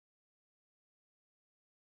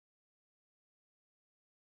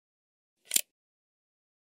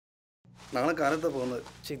നാളെ കാലത്താ പോകുന്നത്.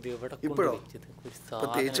 ഇപ്പോഴോ?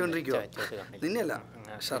 തേച്ചോണ്ടിരിക്കുക. നിന്നെയല്ല,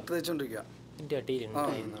 ഷർട്ട് തേച്ചോണ്ടിരിക്കുക.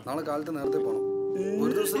 നാളെ കാലത്ത് നേരത്തെ പോണം.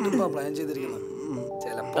 ഒരു ദിവസം പ്ലാൻ ചെയ്തിരിക്കുന്നത്.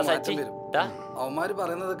 ചിലപ്പോ മാറ്റം വരും. അവന്മാര്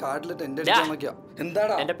പറയുന്നത് കാട്ടില് ടെന്റ് അടിക്കാൻ നോക്കിയാ.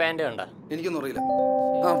 എന്താടാ എനിക്കൊന്നും അറിയില്ല.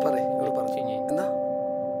 ആ പറയ്, ഇവിടെ പറഞ്ഞു. എന്താ?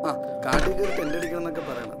 ആ കാട്ടിൽ കയറി ടെന്റ് അടിക്കണം എന്നൊക്കെ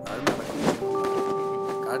പറയണം. അത് നടക്കുന്നില്ല.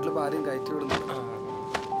 കാട്ടിലിപ്പോ ആരെയും കയറ്റി വിടുന്നില്ല.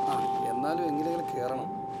 ആ എന്നാലും എങ്ങനെയെങ്കിലും കയറണം.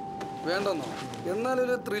 വേണ്ടെന്നോ? എന്നാലും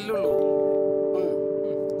ഒരു ത്രില്ലുള്ളൂ.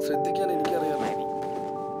 ശ്രദ്ധിക്കാൻ എനിക്കറിയാം.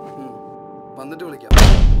 വന്നിട്ട് വിളിക്കാം.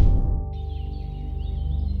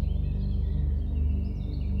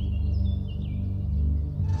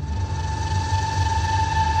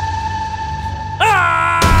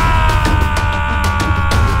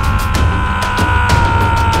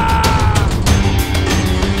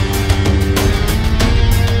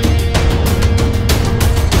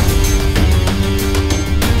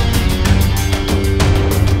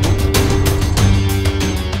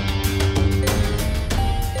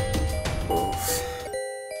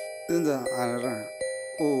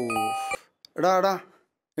 എടാ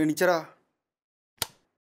എണീച്ചടാ.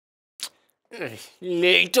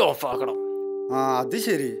 ലൈറ്റ് ഓഫ് ആക്കണം. ആ അത്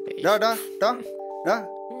ശരി.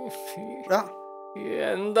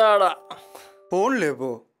 എന്താടാ പോണില്ലേ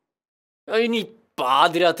ഇപ്പോ? ഇനി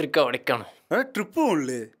പാതിരാത്രിക്ക് അവിടേക്കാണ്. ട്രിപ്പ്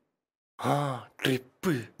പോണില്ലേ? ആ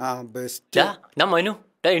ട്രിപ്പ്. ആ ബെസ്റ്റ്. മനു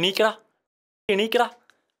എണീക്കടാ എണീക്കടാ.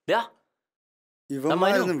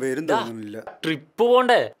 ഇവന്മാരൊന്നും വരും തോന്നുന്നില്ല. ട്രിപ്പ്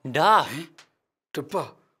പോണ്ടേ? ട്രിപ്പാ?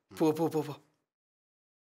 പോ പോ പോ.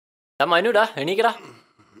 മനുടാ എണീക്കടാ.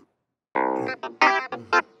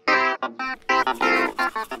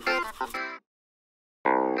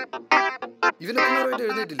 ഇവനെല്ലാവരും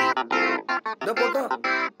എഴുന്നേറ്റില്ലേ? പോട്ടാ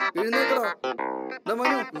എഴുന്നേക്കടാ.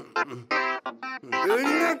 മനു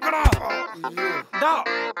എഴുന്നേക്കടാ.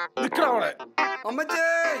 അമ്മച്ചേ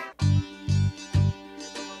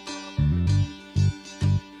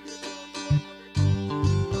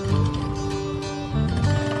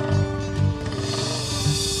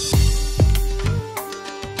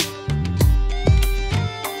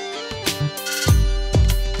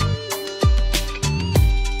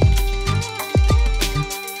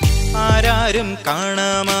ആരാരും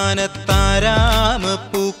കാണാമാനത്താരാമ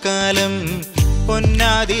പൂക്കാലം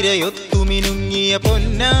പൊന്നാതിരയൊത്തുമിനുങ്ങിയ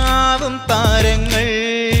പൊന്നാവും താരങ്ങൾ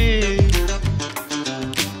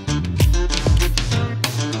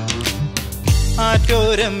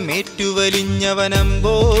ആറ്റോരം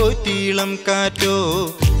ഏറ്റുവലിഞ്ഞവനമ്പോറ്റീളം കാറ്റോ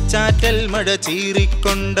ചാറ്റൽ മഴ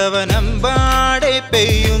ചീറിക്കൊണ്ടവനമ്പാടെ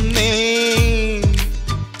പെയ്യുന്നേ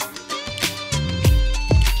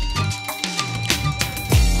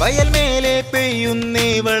വയൽമേലെ പെയ്യുന്നേ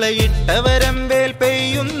വളയിട്ടവരമ്പേൽ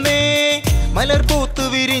പെയ്യുന്നേ മലർ പൂത്തു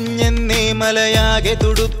വിരിഞ്ഞെന്നേ മലയാകെ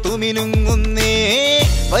തുടുത്തു മിനുങ്ങുന്നേ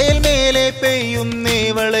വയൽമേലെ പെയ്യുന്നേ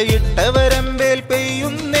വളയിട്ടവരമ്പേൽ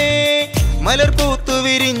പെയ്യുന്നേ മലർ പൂത്തു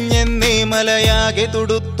വിരിഞ്ഞെന്നേ മലയാകെ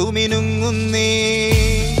തുടുത്തു മിനുങ്ങുന്നേ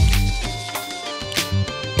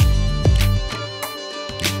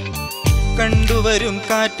കണ്ടുവരും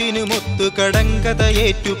കാറ്റിനുമൊത്തു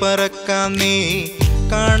കടങ്കഥയേറ്റു പറക്കാന്നേ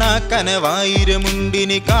കാണാ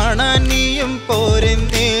കനവായിരമുണ്ടിനി കാണാൻ നീയും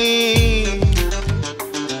പോരെന്നേ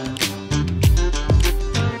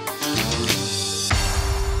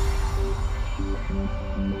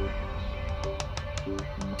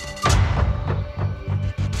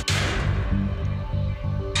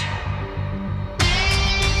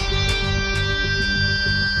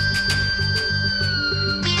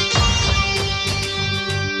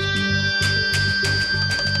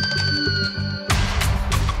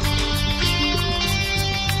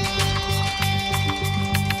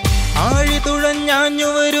തുഴഞ്ഞാഞ്ഞു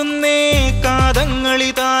വരുന്നേ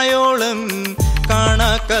കാതങ്ങളിതായോളം കാണാ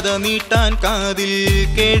കഥ നീട്ടാൻ കാതിൽ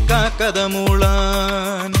കേൾക്കാ കഥ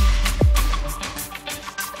മൂളാൻ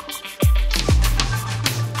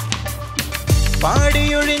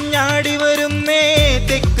പാടിയൊഴിഞ്ഞാടി വരുന്നേ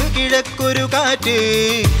തെക്ക് കിഴക്കൊരു കാറ്റ്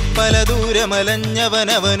പല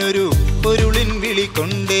ദൂരമലഞ്ഞവനവനൊരു പൊരുളിൻ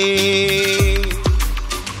വിളിക്കൊണ്ടേ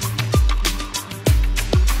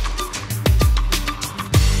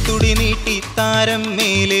തുടി നീട്ടി താരം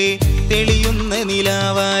മേലെ തെളിയുന്ന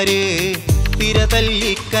നിലാവാര്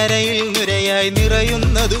തിരതല്ലിക്കരയിൽ നുരയായി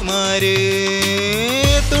നിറയുന്നതുമാര്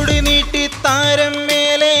തുടി നീട്ടി താരം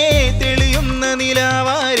മേലെ തെളിയുന്ന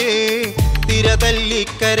നിലാവാര്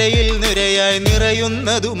തിരതല്ലിക്കരയിൽ നുരയായി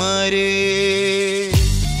നിറയുന്നതുമാര്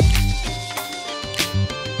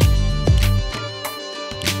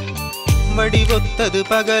വടികൊത്തത്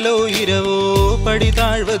പകലോ ഇരവോ പടി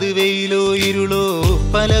താഴ്വത് വെയിലോ ഇരുളോ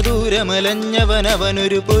പല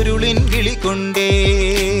ദൂരമലഞ്ഞവനവനൊരു പൊരുളിൻ വിളിക്കൊണ്ടേ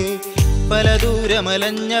പല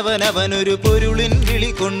ദൂരമലഞ്ഞവനവനൊരു പൊരുളിൻ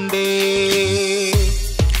വിളി കൊണ്ടേ.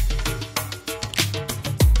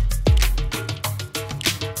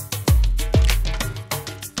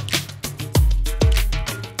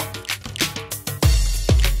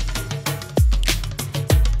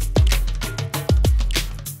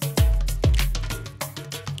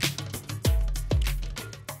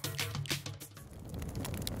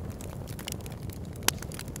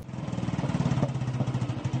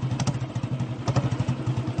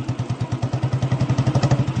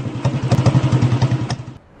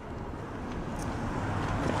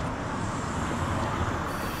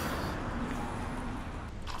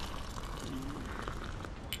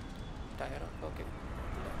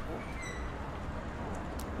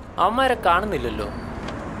 അവന്മാരെ കാണുന്നില്ലല്ലോ.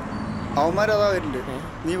 അവന്മാരതാ വരുന്നുണ്ട്.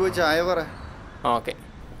 നീ പോയി ചായ പറ. ഓക്കെ.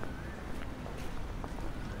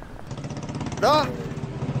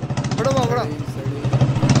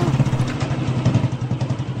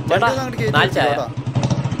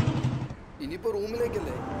 ഇനിയിപ്പോ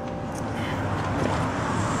റൂമിലേക്കല്ലേ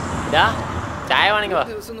ചായ വേണമെങ്കിൽ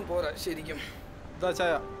ദിവസം പോരാ ശരിക്കും.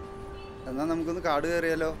 ചായ എന്നാ നമുക്കൊന്ന് കാട്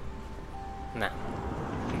കയറിയാലോ?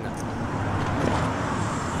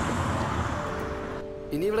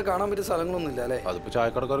 ഇനി ഇവിടെ കാണാൻ പറ്റിയ സ്ഥലങ്ങളൊന്നും ഇല്ല അല്ലേ? അതിപ്പോ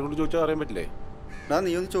ചായക്കടക്കാരെ കൊണ്ട് ചോദിച്ചാൽ അറിയാൻ പറ്റില്ലേ?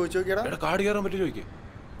 നീ ഒന്ന് ചോദിച്ചു നോക്കിയാടാ. കാട് കയറാൻ പറ്റില്ല ചോദിക്കേ.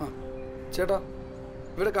 ചേട്ടാ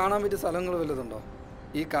ഇവിടെ കാണാൻ പറ്റിയ സ്ഥലങ്ങൾ വല്ലതുണ്ടോ?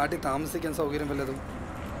 ഈ കാട്ടിൽ താമസിക്കാൻ സൗകര്യം വല്ലതും?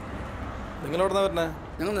 നിങ്ങളെവിടുന്നാ വരുന്നേ?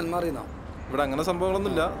 ഞങ്ങൾ നെന്മാറിയെന്നാ. ഇവിടെ അങ്ങനെ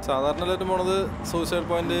സംഭവങ്ങളൊന്നുമില്ല. സാധാരണ എല്ലാവരും പോണത് സൂയിസൈഡ്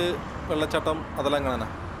പോയിന്റ്, വെള്ളച്ചാട്ടം അതെല്ലാം കാണാനാ.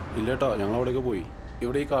 ഇല്ല കേട്ടോ, ഞങ്ങൾ അവിടേക്ക് പോയി.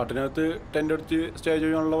 ഇവിടെ ഈ കാട്ടിനകത്ത് ടെൻ്റ് അടിച്ച് സ്റ്റേ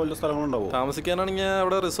ചെയ്യാനുള്ള വല്ല സ്ഥലങ്ങളുണ്ടാവും? താമസിക്കാനാണെങ്കിൽ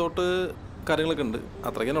അവിടെ റിസോർട്ട് കാര്യങ്ങളൊക്കെ ഉണ്ട്,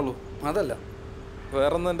 അത്രയ്ക്കേ ഉള്ളൂ. അതല്ല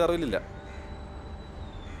വേറെ ഒന്നും എൻ്റെ അറിവിലില്ല.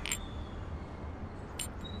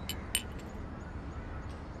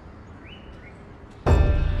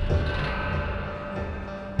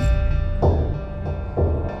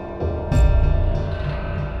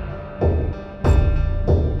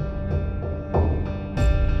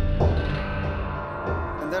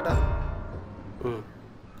 എന്താ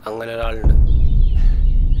അങ്ങനെ ഒരാളുണ്ട്.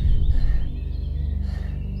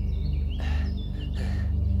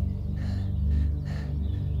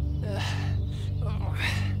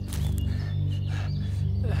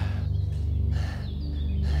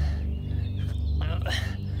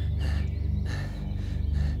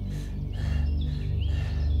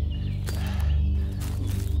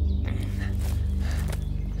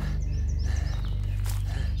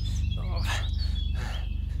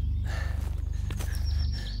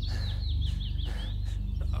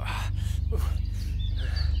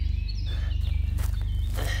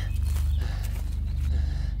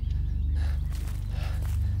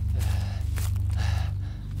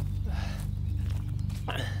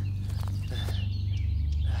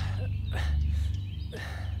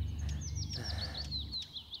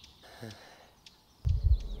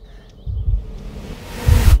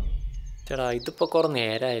 ചേട്ടാ ഇതിപ്പോ കുറെ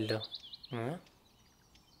നേരമായല്ലോ.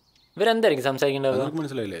 ഇവരെന്തായിരിക്കും സംസാരിക്കേണ്ടത്?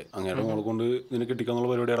 മനസ്സിലായില്ലേ? അങ്ങനെ മോളെ കൊണ്ട് നിന്നെ കിട്ടിക്കാന്നുള്ള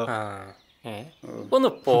പരിപാടിയാടാ. ഒന്ന്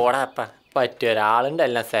പോടാപ്പ. പറ്റിയ ഒരാളുണ്ട്,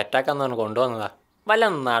 എല്ലാം സെറ്റാക്കാന്ന് പറഞ്ഞ് കൊണ്ടുവന്നതാ. വല്ല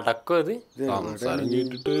നടക്കും ഇത്? സംസാരം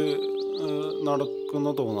കേട്ടിട്ട്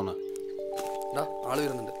നടക്കുന്ന തോന്നണ. ആള്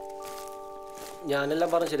വരുന്നുണ്ട്. ഞാനെല്ലാം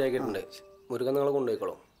പറഞ്ഞ് ശരിയാക്കിയിട്ടുണ്ട്. മുരുകൻ നിങ്ങളെ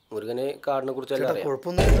കൊണ്ടുപോയിക്കോളൂ. മുരുകന് കാടിനെ കുറിച്ചെല്ലാം അറിയാം.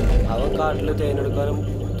 അവൻ കാട്ടിൽ തേനെടുക്കാനും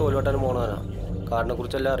തോൽവെട്ടാനും പോണവനാ. കാടിനെ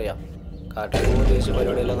കുറിച്ചെല്ലാം അറിയാം. കാട്ടിൽ ദേശീയ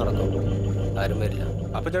പരിപാടിയെല്ലാം നടക്കും, ആരും വരില്ല.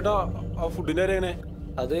 അപ്പൊ ചേട്ടാ ആ ഫുഡിന്റെ കാര്യം?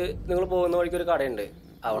 അത് നിങ്ങൾ പോകുന്ന വഴിക്ക് ഒരു കടയുണ്ട്,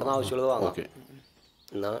 അവിടെ നിന്ന് ആവശ്യമുള്ളത് വാങ്ങാം.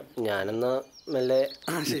 എന്നാ ഞാനെന്നാ മെല്ലെ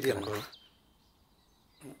ശരിയാണ്.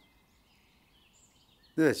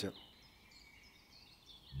 ഇത് വെച്ചോ.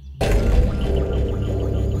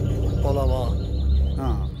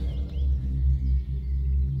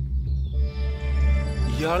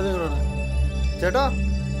 ഇയാള് ചേട്ടാ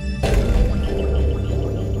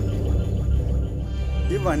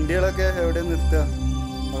ഈ വണ്ടികളൊക്കെ എവിടെ നിർത്തുക?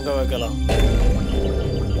 നമുക്ക് വെക്കലോ?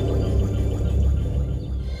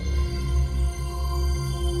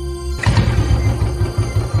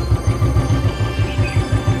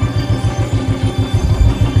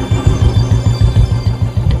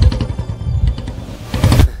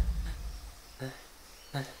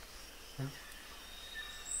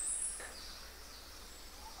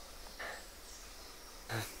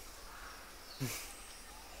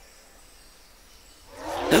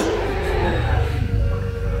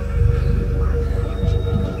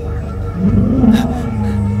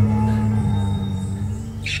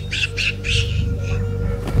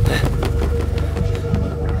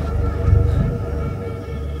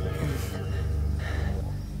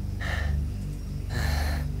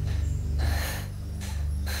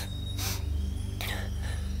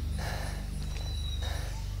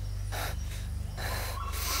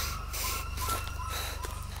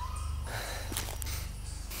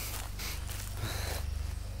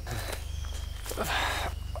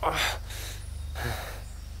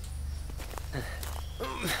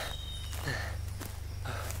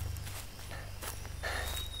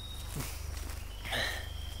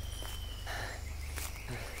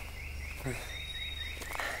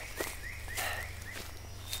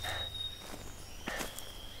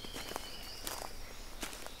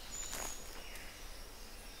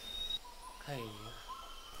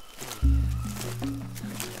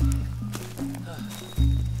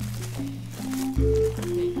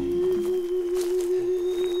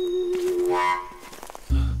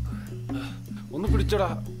 ഒന്ന് പിടിച്ചടാ.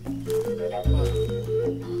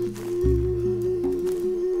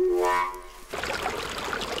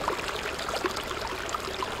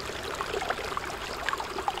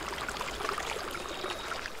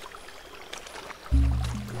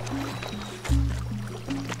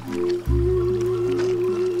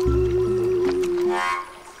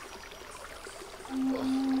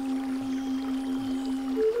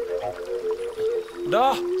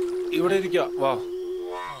 ഇവിടെ ഇരിക്ക വാ.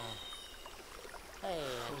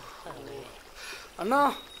 അണ്ണാ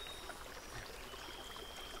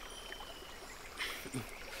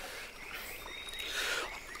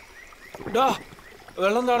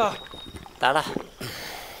വെള്ളം താടാ. താടാ.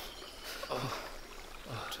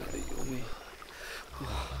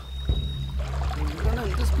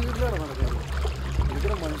 എന്ത് സ്പീഡിലാണ് നടക്കുന്നത്?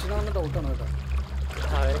 എനിക്കൊരു മനുഷ്യനാണെന്ന് ഡൗട്ടാണ് കേട്ടോ.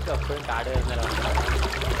 അവരൊക്കെ എപ്പോഴും കാട് വരുന്നല്ലോ.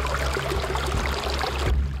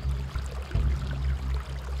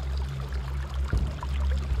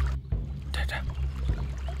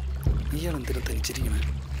 നീയാണ് എന്തിനാ തനിച്ചിരിക്കണേ?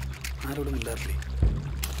 ആരോടും ഇല്ലാറില്ലേ?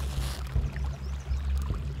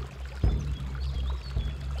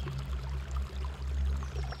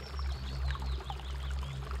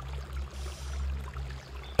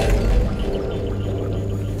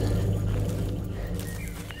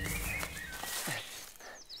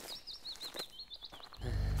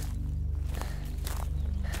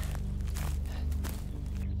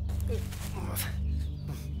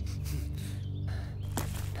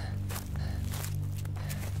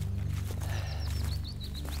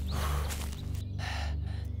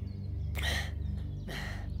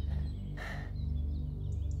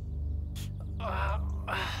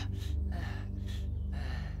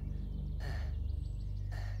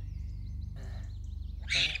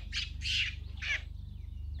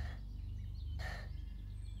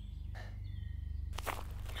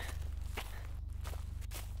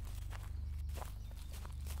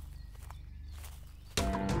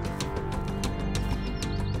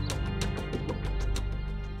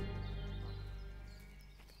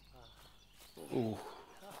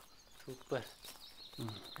 സൂപ്പർ.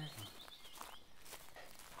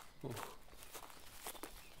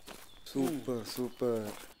 സൂപ്പർ സൂപ്പർ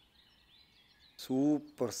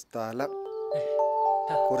സൂപ്പർ സ്ഥലം.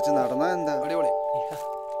 കുറച്ച് നടന്നാ എന്താ? അടിപൊളി.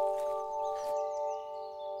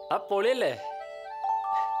 ആ പൊളിയല്ലേ?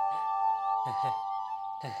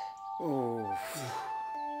 ഓ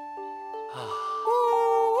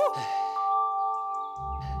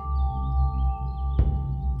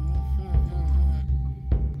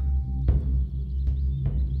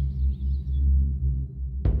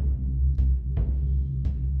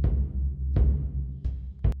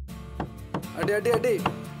അടി അടി അടി.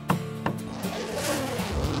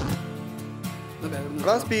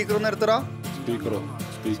 സ്പീക്കർ ഒന്ന് എടുത്തടാ. സ്പീക്കറോ?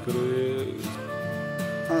 സ്പീക്കർ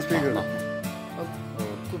ആ സ്പീക്കർ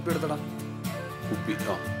കുപ്പി എടുത്തടാ. കുപ്പി.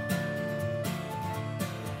 ആ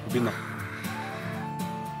കുപ്പിന്നാ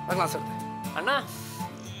ആ ഗ്ലാസ് എടുത്തേ. അണ്ണാ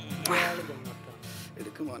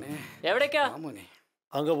എടുക്ക് മോനെ. എവിടേക്കാ മോനെ?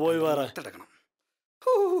 അങ്ങ് പോയി വേറെ എടുക്കണം.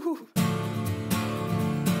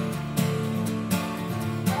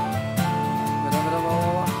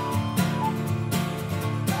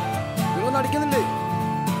 നിങ്ങളൊന്നും അടിക്കുന്നില്ലേ?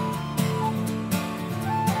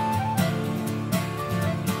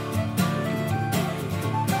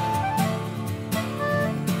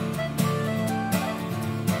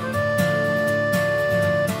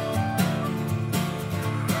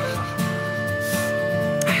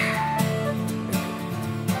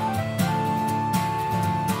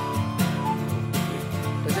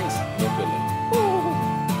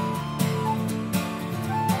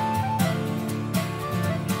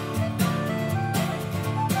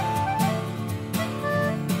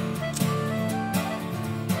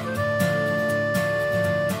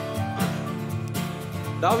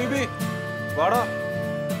 വിപി വാടാ,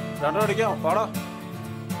 രണ്ടെണ്ണം അടിക്കാം വാടാ.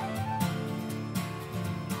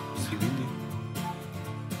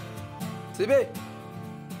 സിബി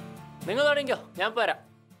നിങ്ങൾ തുടങ്ങിക്കോ, ഞാൻ പോരാ.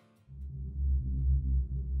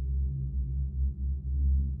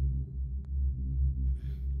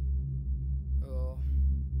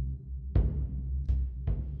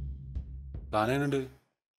 താനുണ്ട്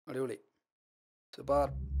അടിപൊളി സൂപ്പർ.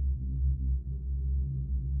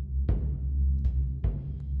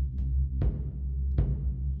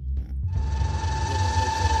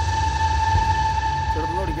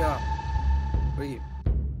 ചെറുപ്പം ഓടിക്കാം.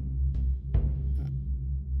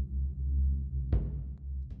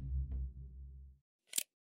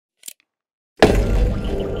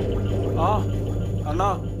 ആ അണ്ണാ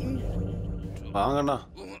വാങ്ങണ്ണ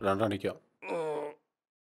രണ്ടടിക്കാം.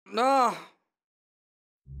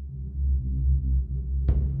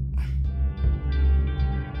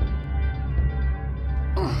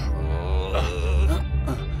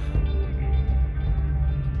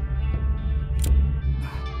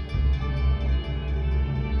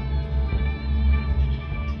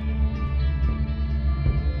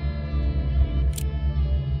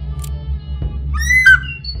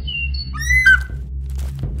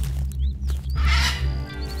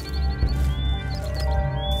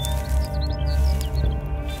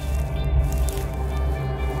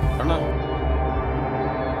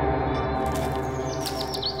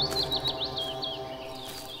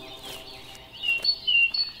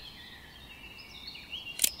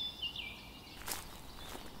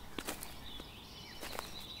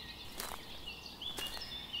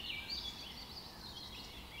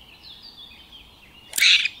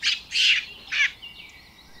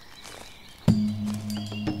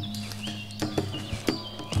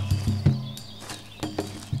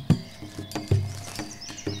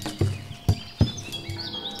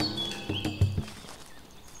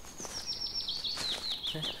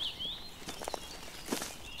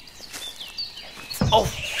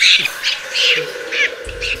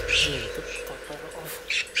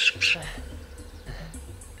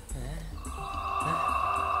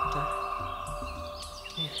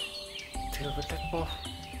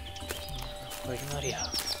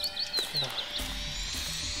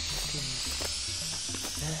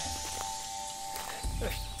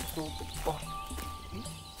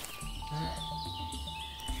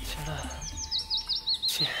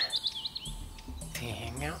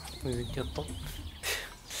 തേങ്ങ ഇതിപ്പം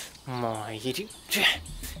മയിര്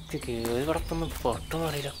ഇത് കേറി കിടക്കുന്ന പൊട്ടും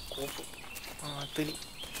അറിയില്ല കൂപ്പ് മാത്തിരി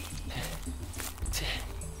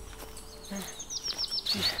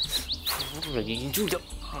റേഞ്ചൂല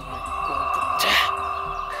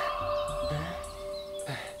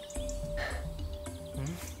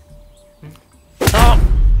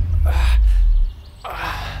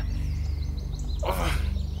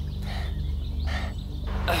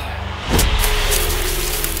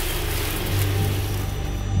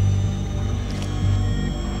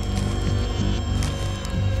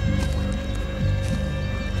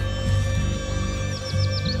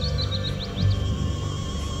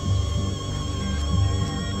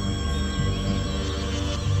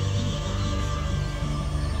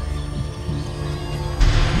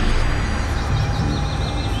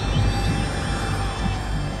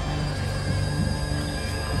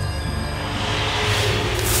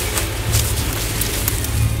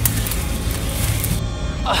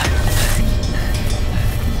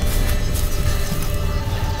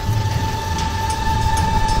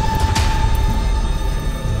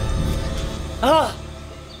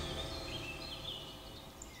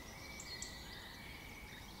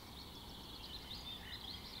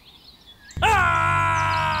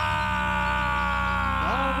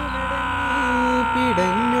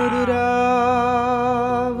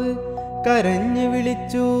കരഞ്ഞു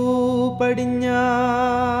വിളിച്ചു പടിഞ്ഞാറ്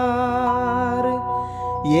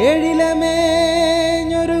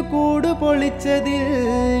ഏഴിലമേഞ്ഞൊരു കൂട് പൊളിച്ചതിൽ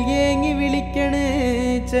ഏങ്ങി വിളിക്കണേ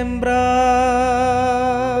ചെമ്പ്രാവ്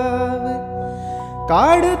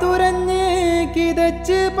കാട് തുരഞ്ഞ്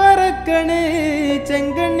കിതച്ച് പറക്കണേ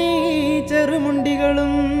ചെങ്കണ്ണി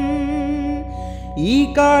ചെറുമുണ്ടികളും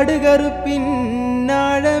ഈ കാട്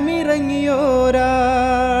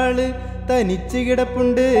കറുപ്പിന്നാഴമിറങ്ങിയോരാള് തനിച്ച്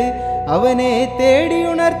കിടപ്പുണ്ട് അവനെ തേടി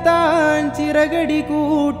ഉണർത്താൻ ചിറകടി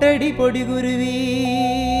കൂട്ടടി പൊടികുരുവി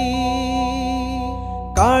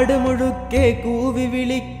കാട് മുഴുക്കെ കൂവി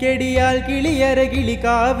വിളിക്കടിയാൽ കിളിയര കിളി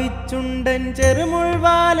കാവിച്ചുണ്ടൻ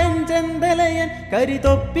ചെറുമുൾവാലൻ ചെന്തലയൻ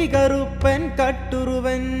കരിതൊപ്പി കറുപ്പൻ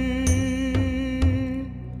കട്ടുറുവൻ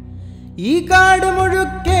ഈ കാട്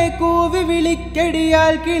മുഴുക്കെ കൂവി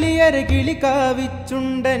വിളിക്കടിയാൽ കിളിയര കിളി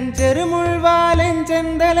കാവിച്ചുണ്ടൻ ചെറുമുൾവാലൻ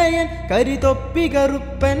ചെന്തലയൻ കരിതൊപ്പി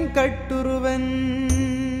കറുപ്പൻ കട്ടുറുവൻ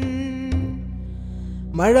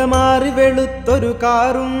മഴ മാറി വെളുത്തൊരു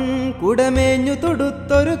കാറും കുടമേഞ്ഞു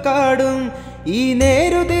തൊടുത്തൊരു കാടും ഈ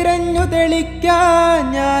നേരു തിരഞ്ഞു തെളിക്കാൻ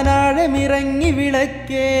ഞാൻ ആഴമിറങ്ങി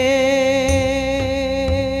വിളക്കേ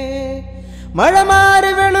മഴ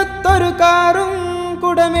മാറി വെളുത്തൊരു കാറും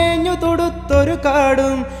കുടമേഞ്ഞു തൊടുത്തൊരു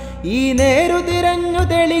കാടും ഈ നേരു തിരഞ്ഞു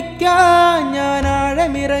തെളിക്കാൻ ഞാൻ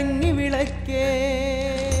ആഴമിറങ്ങി വിളക്കേ.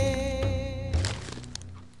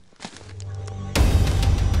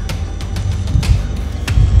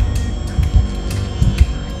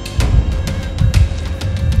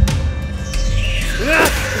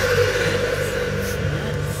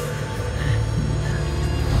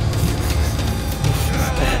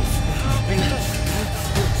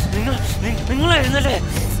 നിങ്ങൾ എഴുന്നല്ലേ?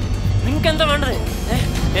 നിങ്ങൾക്ക് എന്താ വേണ്ടത്?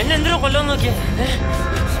 എന്നെ എന്തിനോ കൊല്ലാൻ നോക്കിയേ?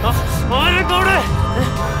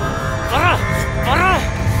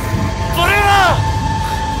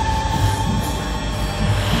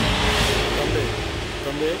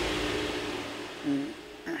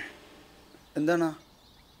 എന്താണ്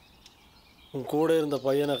கூட இருந்த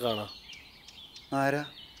பையனை காணா? ആരാ?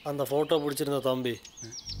 அந்த ஃபோட்டோ பிடிச்சிருந்த தம்பி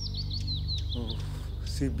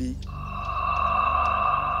സിബി.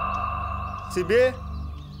 സിബി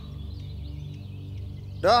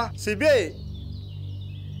ഡാ സിബി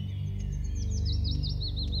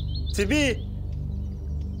സിബി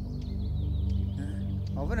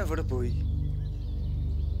അവൻ എവിടെ പോയി?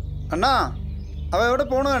 അണ്ണാ അവൻ എവിടെ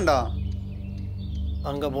പോണ കണ്ട?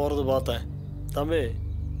 அங்கே போகிறது பார்த்தேன். தம்பி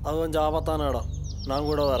அது கொஞ்சம் ஆபத்தான இடம், நான்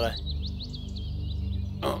கூட வரேன்.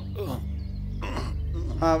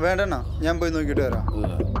 ആ വേണ്ടണ്ണ, ഞാൻ പോയി നോക്കിയിട്ട് വരാം.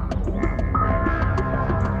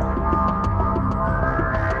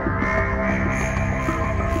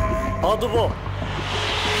 അത് പോ.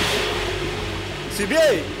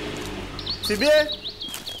 സിബിഐ സിബിഐ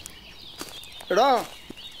എടാ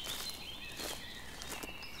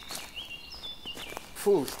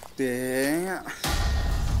തേങ്ങ.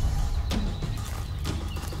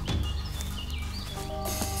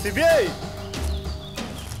 സിബിഐ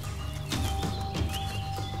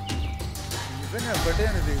ഇവൻ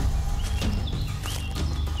എവിടെയാണിത്?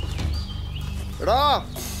 എടാ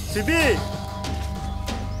സിബി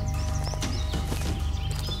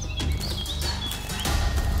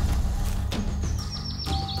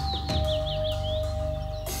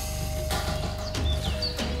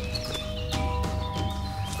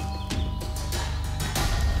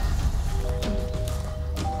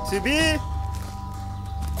സിബി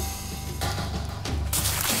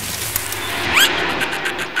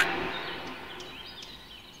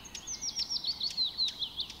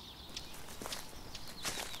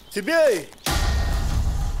സിബി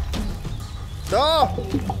ദാ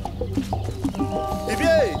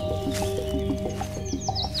സിബി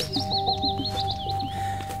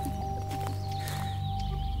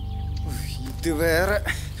ഇത് വേറെ.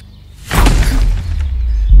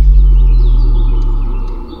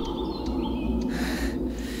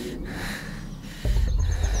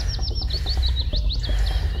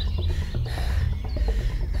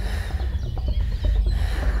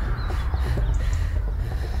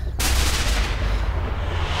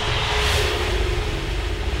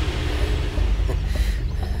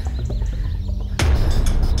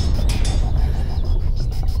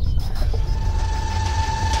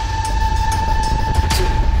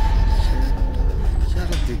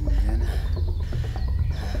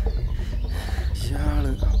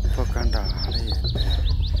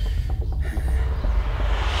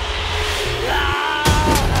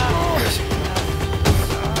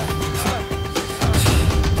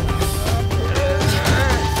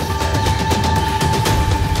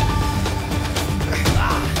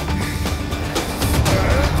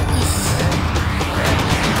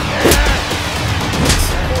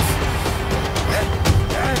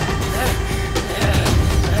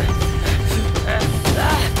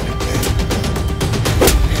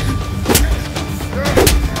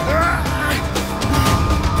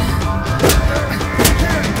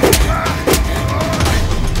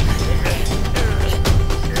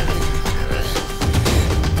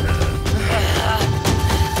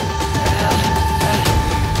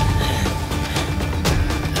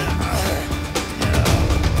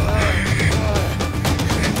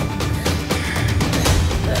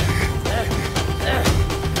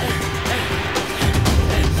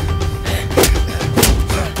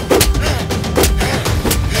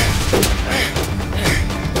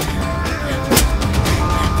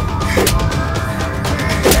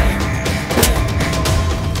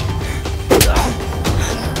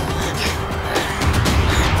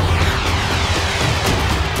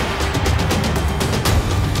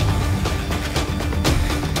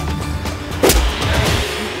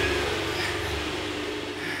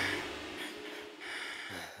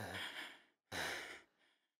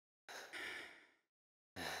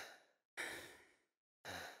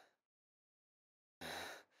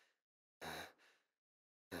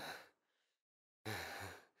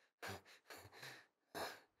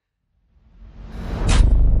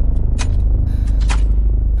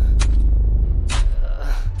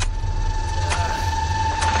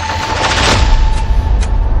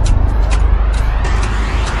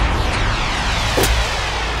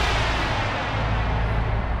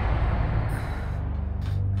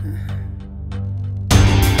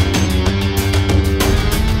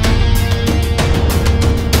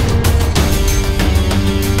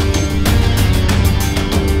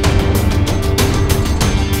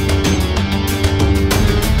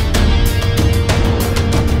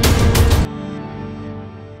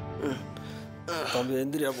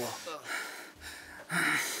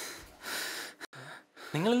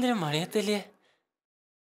 നിങ്ങളെന്തിനാ മഴയത്തല്ലേ?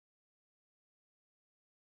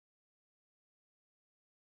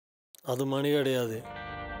 அது மணி கிடையாது,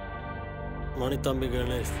 மணி தம்பி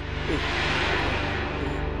கணேஷ்.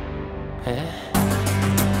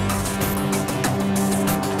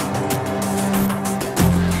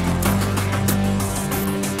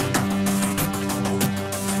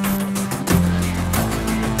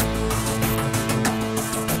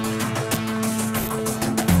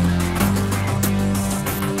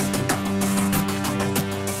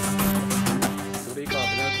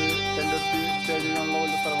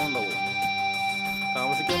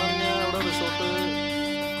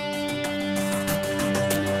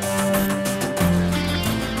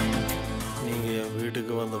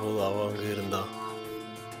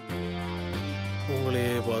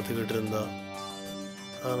 பார்த்துக்கிட்டு இருந்தா,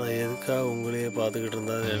 ஆனால் எதுக்காக உங்களையே பார்த்துக்கிட்டு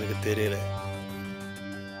இருந்தான்னு எனக்கு தெரியல.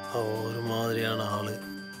 அவன் ஒரு மாதிரியான ஆள்.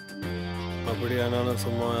 அப்படியானாலும்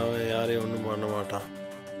சும்மா யாரையும் ஒன்றும் பண்ண மாட்டான்.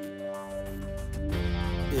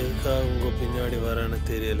 எதுக்காக உங்கள் பின்னாடி வரேன்னு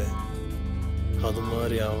தெரியல. அது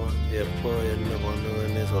மாதிரி அவன் எப்போ என்ன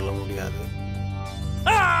பண்ணுவேன்னே சொல்ல முடியாது.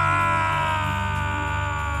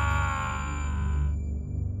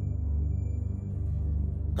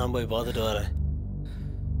 நான் போய் பார்த்துட்டு வரேன்.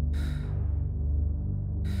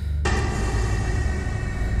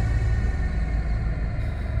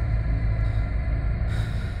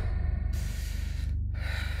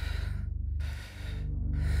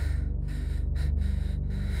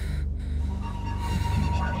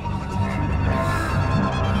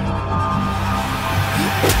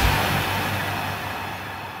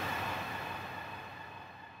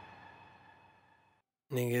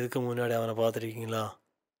 நீங்கள் இதுக்கு முன்னாடி அவனை பார்த்துருக்கீங்களா?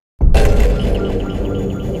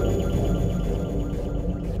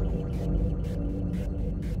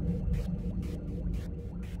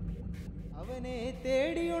 അവനെ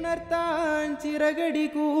തേടിയുണർത്താൻ ചിറകടി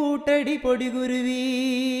കൂട്ടടി പൊടികുരുവി,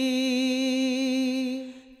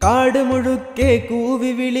 കാട് മുഴുക്കെ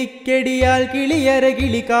കൂവി വിളിക്കടിയാൽ കിളിയര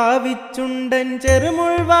കിളി കാവിച്ചുണ്ടൻ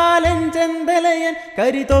ചെറുമുൾവാലൻ ചെന്തലയൻ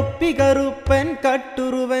കരിതൊപ്പി കറുപ്പൻ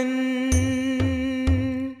കട്ടുറുവൻ.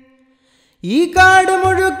 ഈ കാട്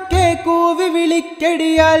മുഴുക്കെ കൂവി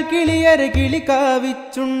വിളിക്കടിയാൽ കിളിയര കിളി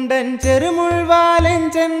കാവിച്ചുണ്ടൻ ചെറുമുൾവാലൻ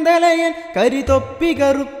ചെന്തലയൻ കരിതൊപ്പി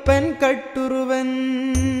കറുപ്പൻ കട്ടുറുവൻ.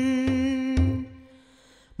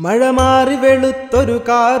 മഴ മാറി വെളുത്തൊരു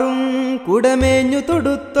കാറും കുടമേഞ്ഞു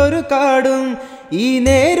തൊടുത്തൊരു കാടും ഈ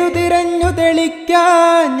നേരു തിരഞ്ഞു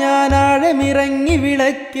തെളിക്കാൻ ഞാൻ ആഴമിറങ്ങി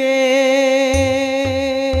വിളക്കേ.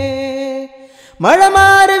 മഴ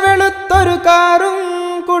മാറി വെളുത്തൊരു കാറും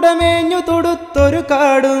കുടമേഞ്ഞു തൊടുത്തൊരു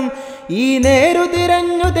കാടും ഈ നേരു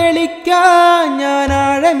തിരഞ്ഞു തെളിക്കാൻ ഞാൻ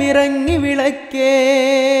ആഴമിറങ്ങി വിളക്കേ.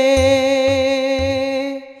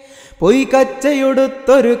 പൊയ്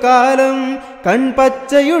കച്ചയുടുത്തൊരു കാലം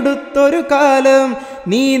കൺപച്ചയുടുത്തൊരു കാലം,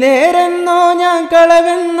 നീ നേരെന്നോ ഞാൻ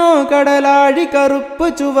കളവെന്നോ കടലാഴി കറുപ്പ്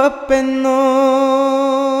ചുവപ്പെന്നോ.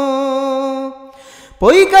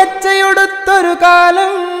 പൊയ് കച്ചയുടുത്തൊരു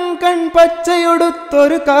കാലം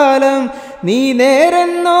കൺപച്ചയുടുത്തൊരു കാലം, നീ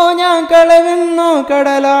നേരെന്നോ ഞാൻ കളവെന്നോ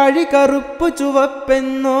കടലാഴി കറുപ്പ്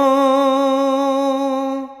ചുവപ്പെന്നോ.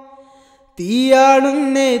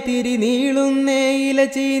 തീയാളുന്നേ തിരി നീളുന്നേ ഇല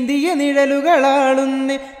ചീന്തിയ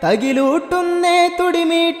നിഴലുകളാളുന്നേ, തകിലൂട്ടുന്നേ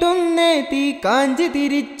തുടിമീട്ടുന്നേ തീ കാഞ്ചി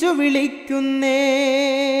തിരിച്ചു വിളിക്കുന്നേ.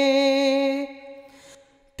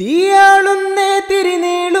 തീയാളുന്നേ തിരി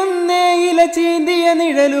നീളുന്നേ ഇല ചീന്തിയ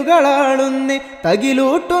നിഴലുകളാളുന്നേ,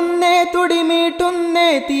 തകിലൂട്ടുന്നേ തുടിമീട്ടുന്നേ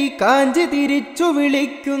തീ കാഞ്ചി തിരിച്ചു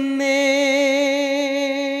വിളിക്കുന്നേ.